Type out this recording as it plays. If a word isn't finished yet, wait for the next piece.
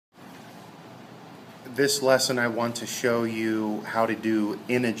this lesson I want to show you how to do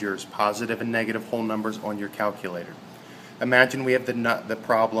integers, positive and negative whole numbers, on your calculator. Imagine we have the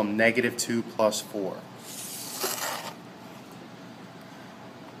problem -2 plus 4.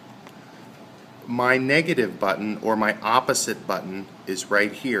 My negative button, or my opposite button, is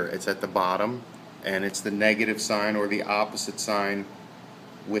right here. It's at the bottom, and it's the negative sign or the opposite sign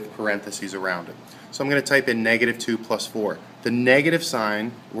with parentheses around it. So I'm going to type in -2 plus 4. The negative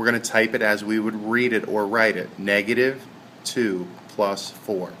sign, we're going to type it as we would read it or write it. -2 plus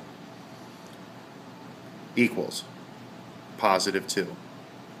 4 equals +2.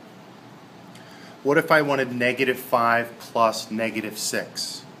 What if I wanted -5 plus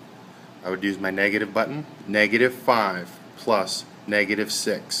 -6? I would use my negative button. -5 plus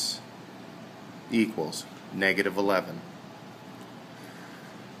 -6 equals -11.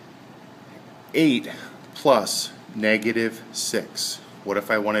 8 plus -6. What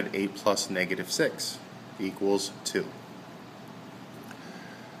if I wanted 8 plus -6? Equals 2.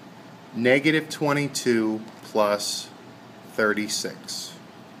 -22 plus 36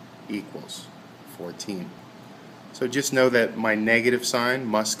 equals 14. So just know that my negative sign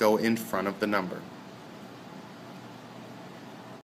must go in front of the number.